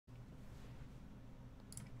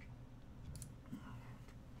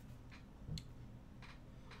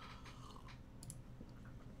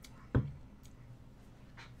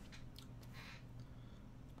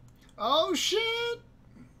Oh shit!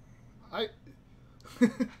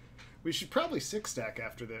 We should probably 6-stack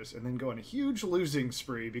after this and then go on a huge losing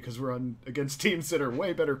spree because we're on against teams that are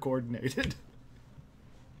way better coordinated.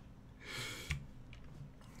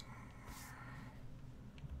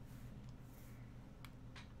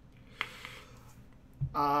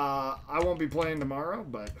 I won't be playing tomorrow,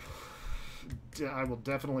 but I will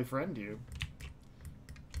definitely friend you.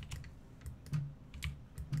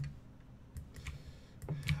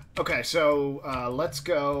 Okay, so let's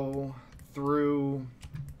go through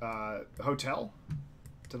Hotel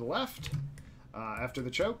to the left after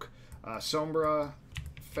the choke. Sombra,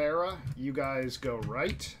 Farah, you guys go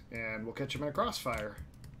right, and we'll catch him in a crossfire.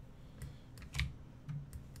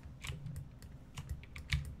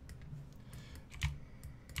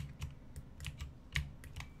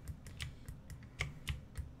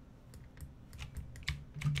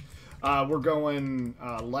 We're going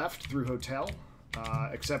left through Hotel,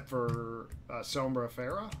 except for Sombra,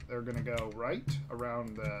 Farah. They're going to go right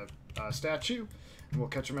around the statue, and we'll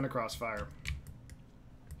catch them in a crossfire.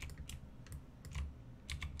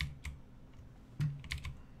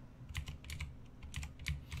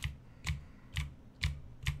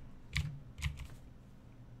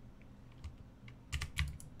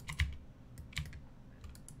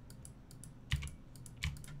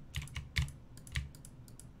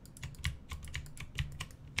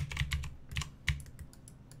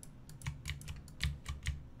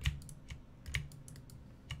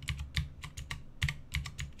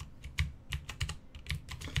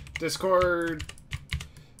 Discord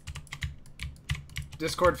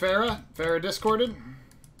Farah. Farah discorded.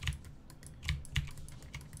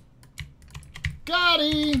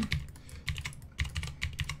 Gotti!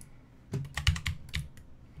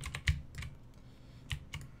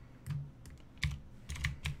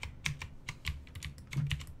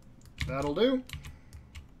 That'll do.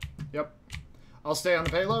 Yep. I'll stay on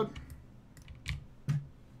the payload.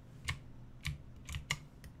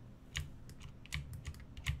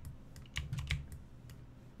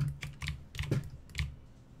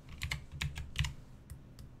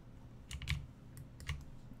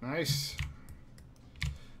 Nice.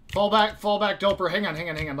 Fall back, Doper. Hang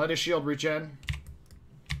on. Let his shield regen.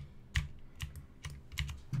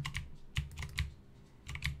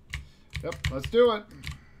 Yep, let's do it.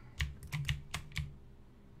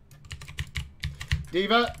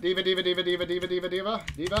 Diva.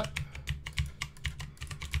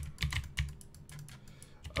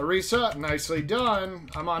 Orisa, nicely done.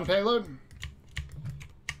 I'm on payload.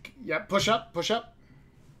 Yep, push up.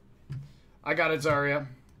 I got it, Zarya.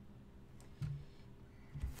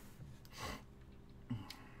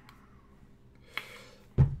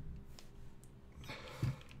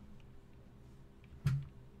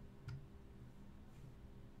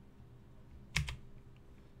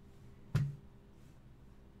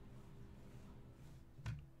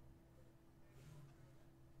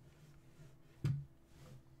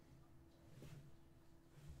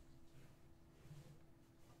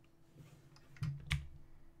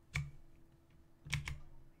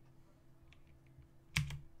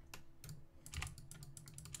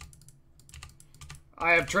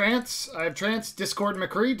 I have trance. Discord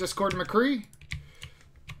McCree.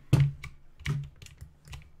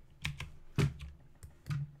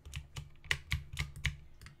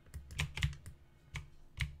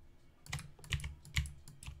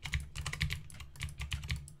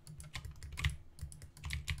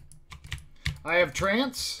 I have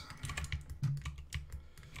trance.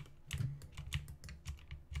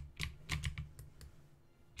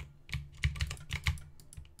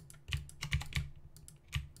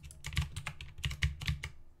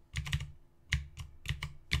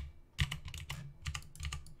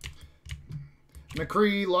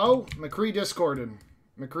 McCree low. McCree discorded.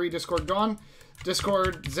 McCree discord gone.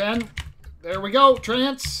 Discord Zen. There we go.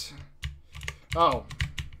 Trance. Oh.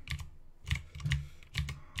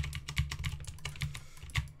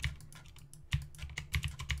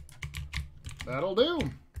 That'll do.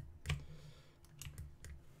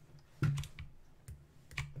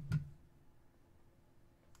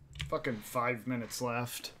 Fucking 5 minutes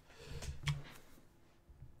left.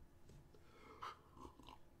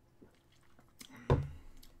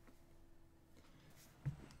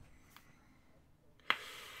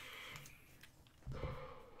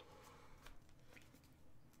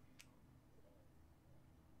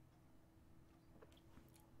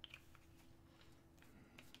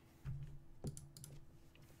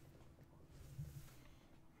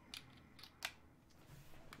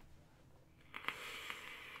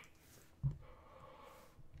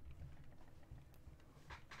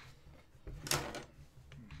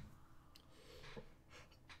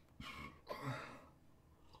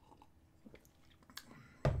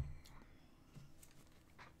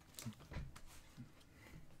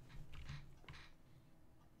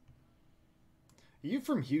 you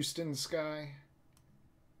from Houston, Sky?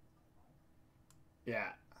 Yeah.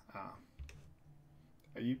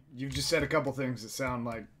 You've just said a couple things that sound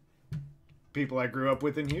like people I grew up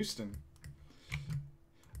with in Houston.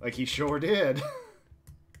 Like he sure did.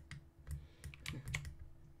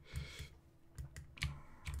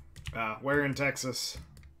 Where in Texas?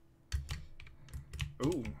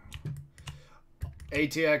 Ooh.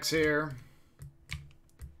 ATX here.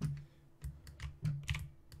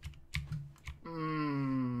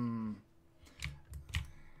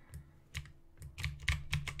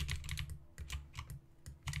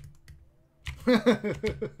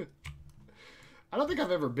 I don't think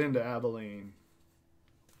I've ever been to Abilene.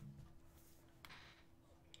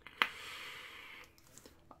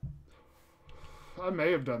 I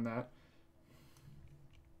may have done that.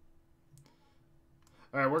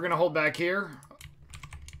 Alright, we're going to hold back here.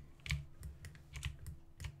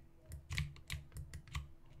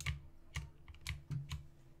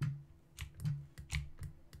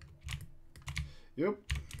 Yep.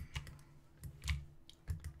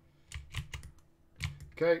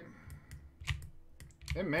 Okay.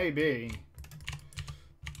 It may be.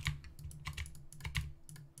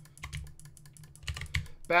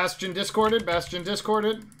 Bastion discorded. Bastion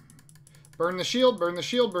discorded. Burn the shield. Burn the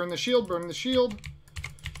shield. Burn the shield. Burn the shield.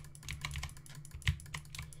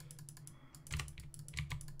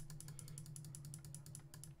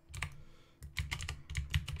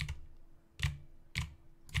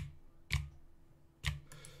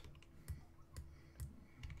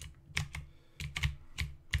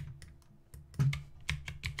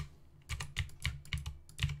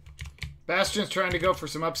 Bastion's trying to go for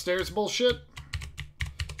some upstairs bullshit.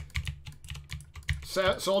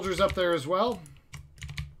 Soldiers up there as well.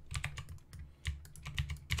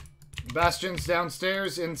 Bastion's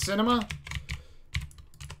downstairs in cinema.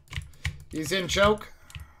 He's in choke.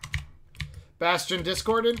 Bastion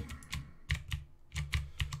discorded.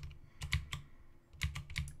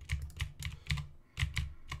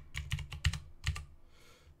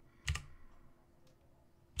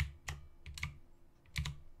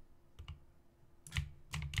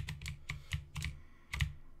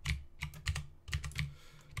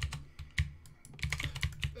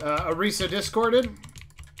 Orisa discorded.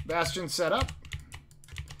 Bastion set up.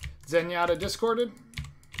 Zenyatta discorded.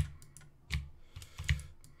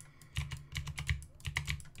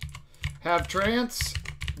 Have trance.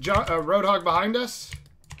 Roadhog behind us.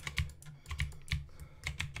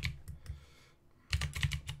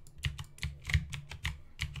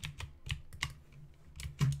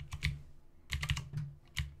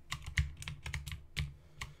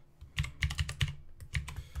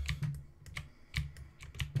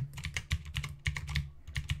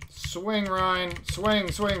 Swing, Ryan.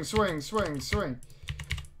 Swing, swing, swing, swing, swing.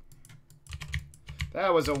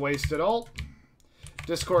 That was a wasted ult.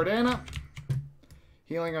 Discord Anna.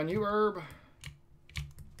 Healing on you, Herb.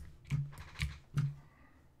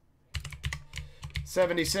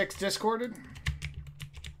 76 discorded.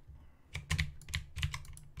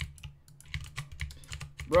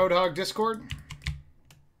 Roadhog discord.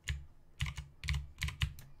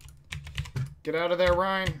 Get out of there,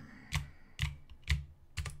 Ryan.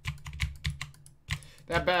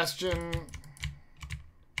 That Bastion.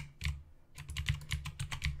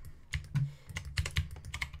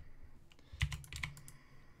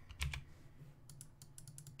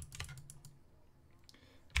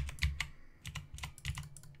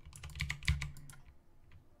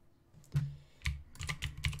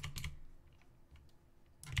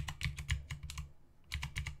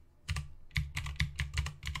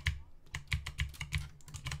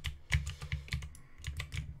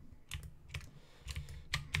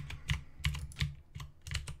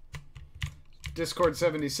 Discord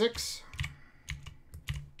 76.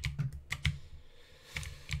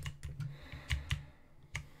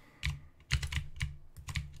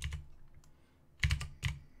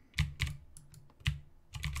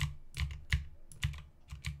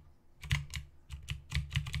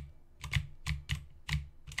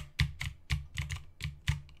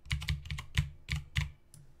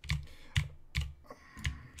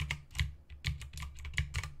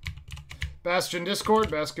 Bastion discord,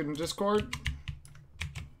 Bastion discord.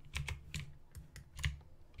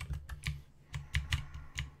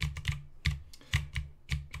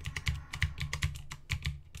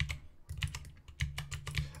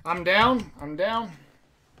 I'm down. I'm down.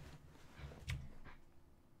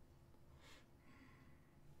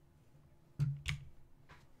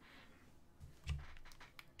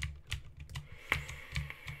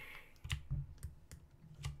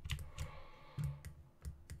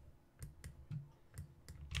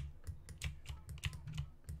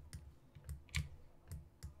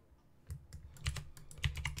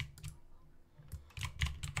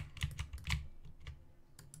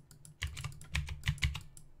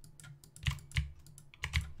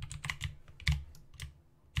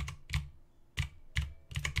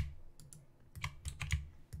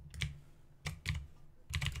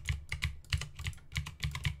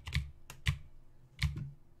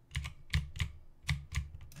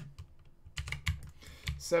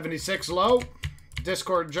 76 low.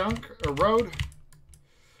 Discord junk or road.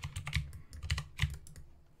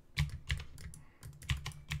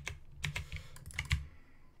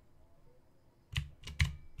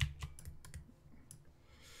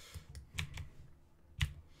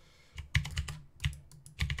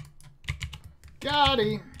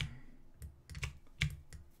 Gotti.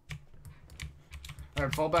 All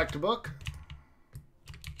right, fall back to book.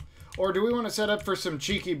 Or do we want to set up for some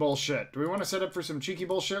cheeky bullshit? Do we want to set up for some cheeky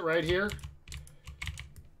bullshit right here?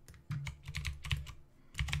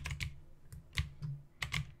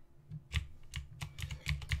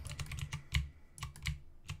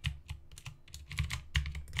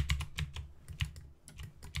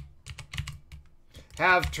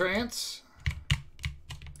 Have trance.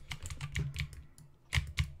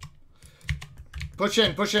 Push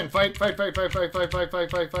in, push in. Fight, fight, fight, fight, fight, fight, fight, fight,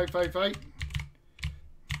 fight, fight, fight, fight.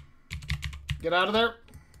 Get out of there.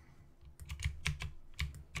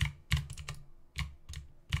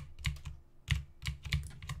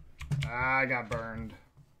 Ah, I got burned.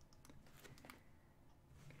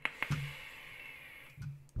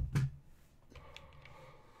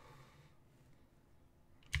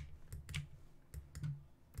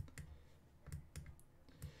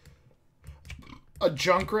 A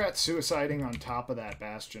Junkrat suiciding on top of that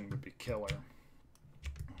Bastion would be killer.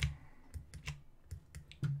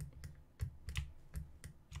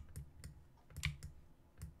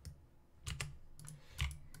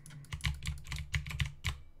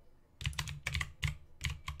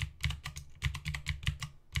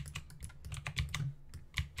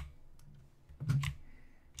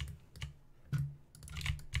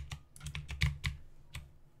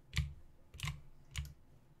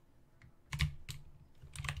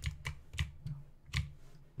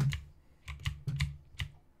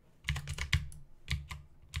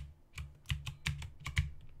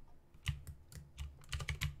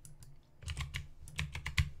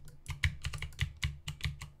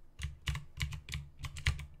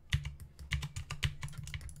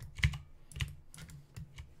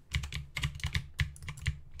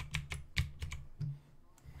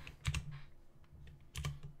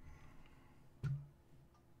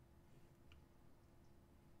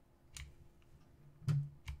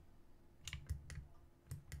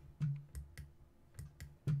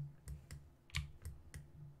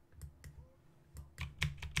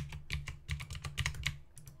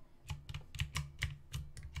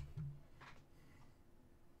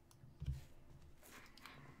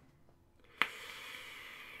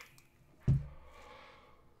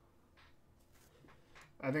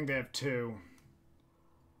 I think they have two.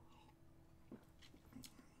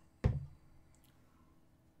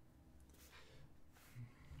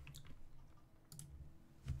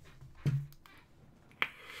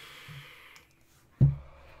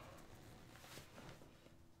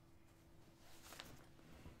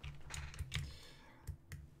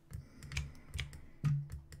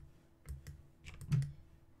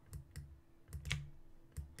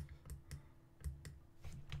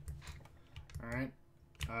 All right.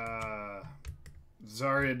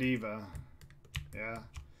 Zarya Diva. Yeah.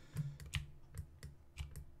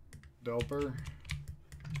 Doper.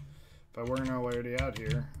 If I weren't already out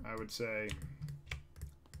here, I would say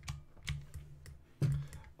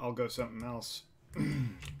I'll go something else.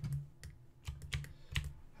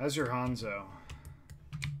 How's your Hanzo?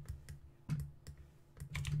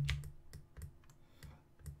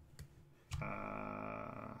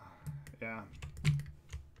 Yeah.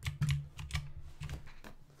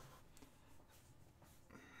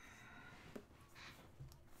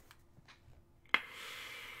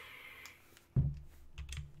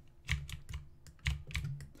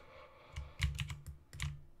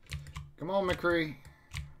 Come on, McCree.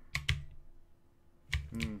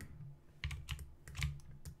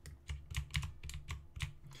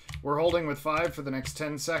 We're holding with 5 for the next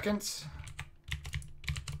 10 seconds.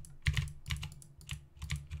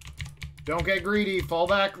 Don't get greedy. Fall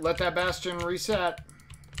back. Let that Bastion reset.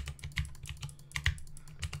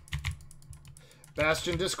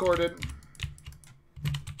 Bastion discorded.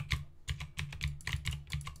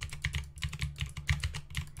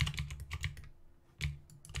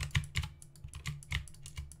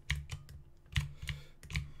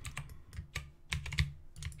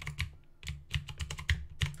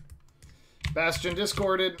 Bastion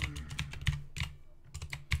discorded.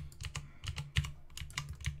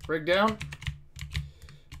 Break down.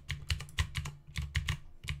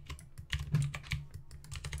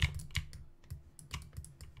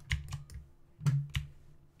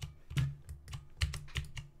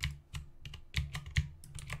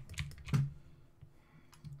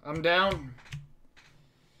 I'm down.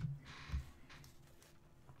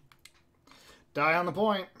 Die on the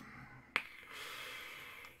point.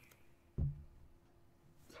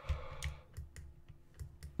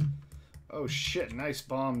 Oh shit, nice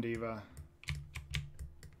bomb, Diva.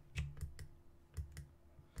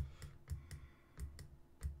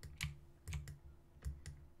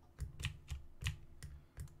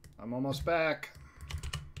 I'm almost back.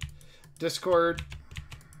 Discord.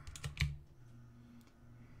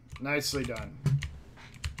 Nicely done.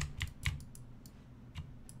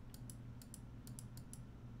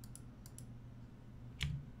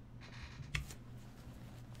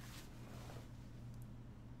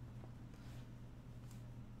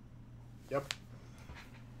 Yep.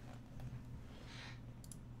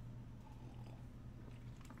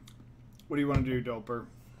 What do you want to do, Doper?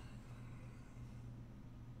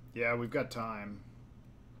 Yeah, we've got time.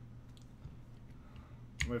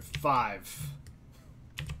 We have 5.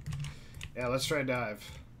 Yeah, let's try dive.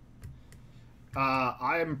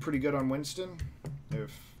 I am pretty good on Winston,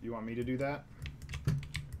 if you want me to do that.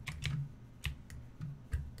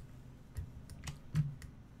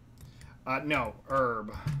 No,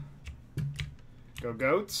 herb. Go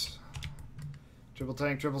goats. Triple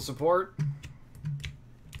tank, triple support.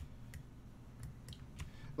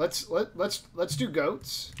 Let's do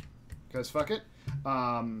goats, because fuck it.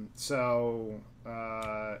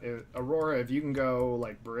 Aurora, if you can go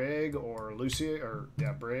like Brig or Lucia, or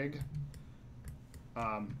yeah, Brig.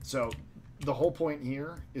 So the whole point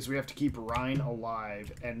here is we have to keep Rhine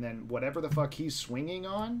alive, and then whatever the fuck he's swinging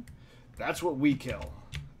on, that's what we kill.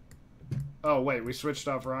 Oh wait, we switched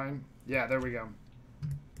off Rhine. Yeah, there we go.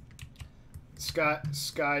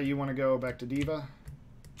 Sky, you want to go back to Diva?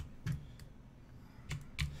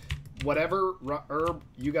 Whatever, Herb,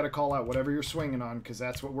 you got to call out whatever you're swinging on, because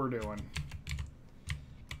that's what we're doing.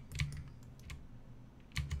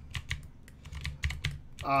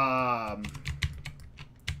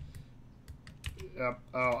 Yep.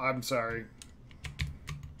 Oh, I'm sorry.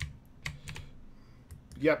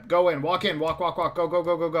 Yep, go in. Walk in. Walk. Go, go,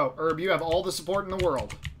 go, go, go. Herb, you have all the support in the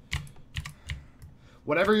world.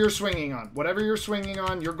 Whatever you're swinging on. Whatever you're swinging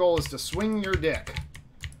on, your goal is to swing your dick.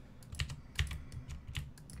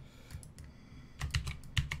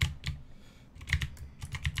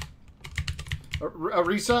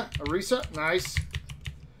 Arisa, nice.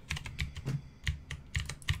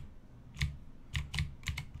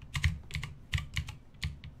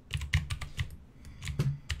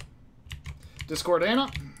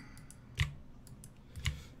 Discordana.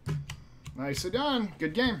 Nicely done.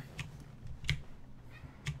 Good game.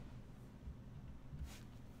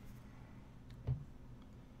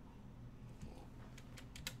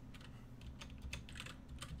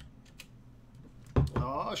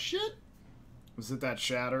 Oh, shit. Was it that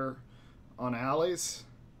shatter on alleys?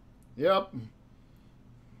 Yep.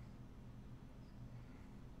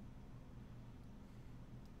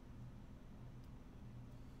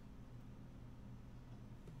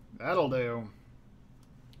 That'll do.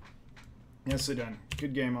 Yes, they done.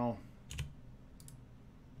 Good game, all.